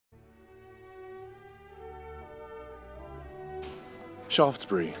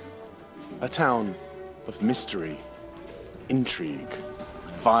Shaftesbury, a town of mystery, intrigue,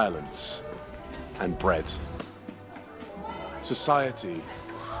 violence, and bread. Society,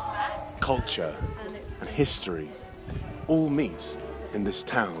 culture, and history all meet in this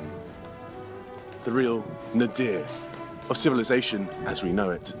town. The real nadir of civilization as we know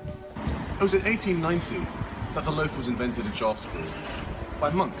it. It was in 1890 that the loaf was invented in Shaftesbury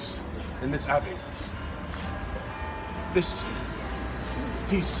by monks in this abbey. This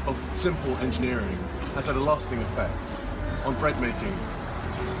piece of simple engineering has had a lasting effect on bread making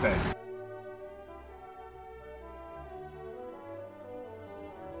to this day.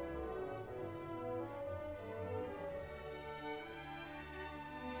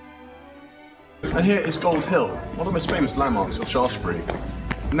 And here is Gold Hill, one of the most famous landmarks of Shaftesbury,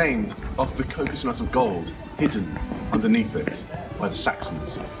 named after the copious amounts of gold hidden underneath it by the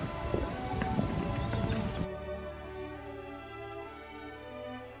Saxons.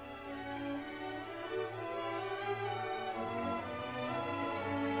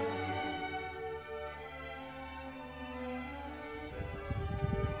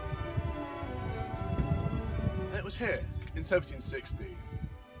 And it was here, in 1760,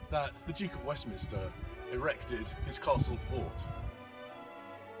 that the Duke of Westminster erected his castle fort.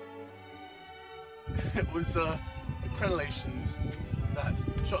 It was crenellations that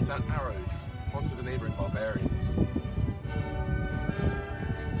shot down arrows onto the neighbouring barbarians.